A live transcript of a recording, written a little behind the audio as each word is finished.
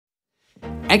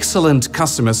Excellent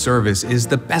customer service is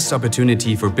the best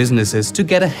opportunity for businesses to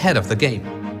get ahead of the game.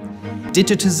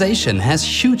 Digitization has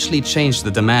hugely changed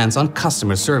the demands on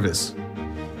customer service.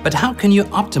 But how can you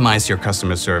optimize your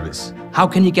customer service? How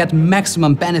can you get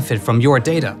maximum benefit from your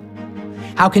data?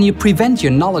 How can you prevent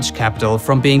your knowledge capital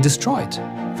from being destroyed?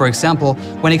 For example,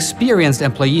 when experienced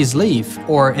employees leave,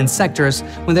 or in sectors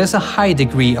when there's a high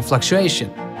degree of fluctuation.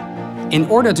 In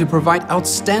order to provide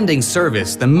outstanding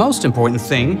service, the most important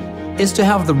thing is to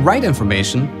have the right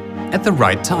information at the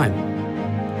right time.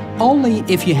 Only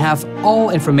if you have all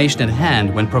information at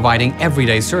hand when providing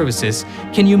everyday services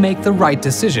can you make the right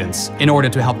decisions in order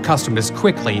to help customers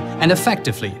quickly and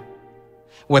effectively.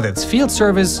 Whether it's field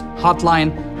service,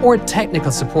 hotline, or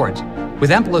technical support, with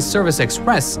Empolis Service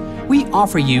Express, we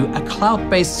offer you a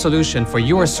cloud-based solution for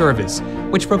your service,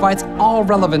 which provides all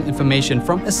relevant information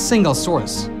from a single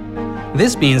source.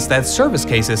 This means that service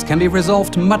cases can be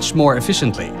resolved much more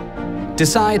efficiently.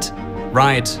 Decide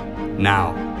right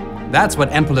now. That's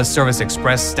what Empolis Service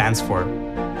Express stands for.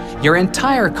 Your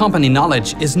entire company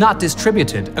knowledge is not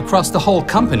distributed across the whole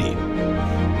company.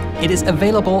 It is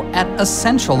available at a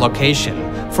central location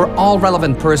for all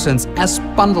relevant persons as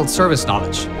bundled service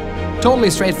knowledge.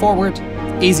 Totally straightforward,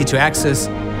 easy to access,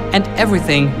 and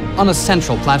everything on a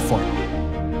central platform.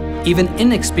 Even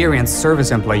inexperienced service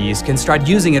employees can start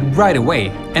using it right away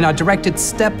and are directed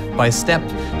step by step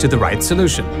to the right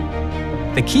solution.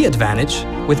 The key advantage,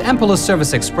 with Empolis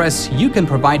Service Express, you can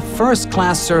provide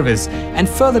first-class service and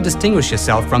further distinguish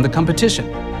yourself from the competition.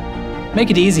 Make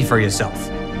it easy for yourself.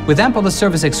 With Empolis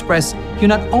Service Express, you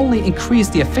not only increase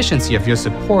the efficiency of your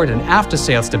support and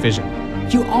after-sales division,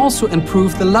 you also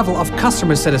improve the level of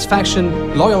customer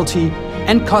satisfaction, loyalty,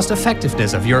 and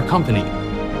cost-effectiveness of your company.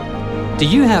 Do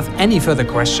you have any further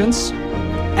questions?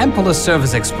 Empolis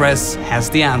Service Express has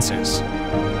the answers.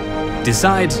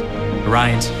 Decide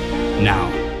right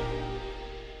now.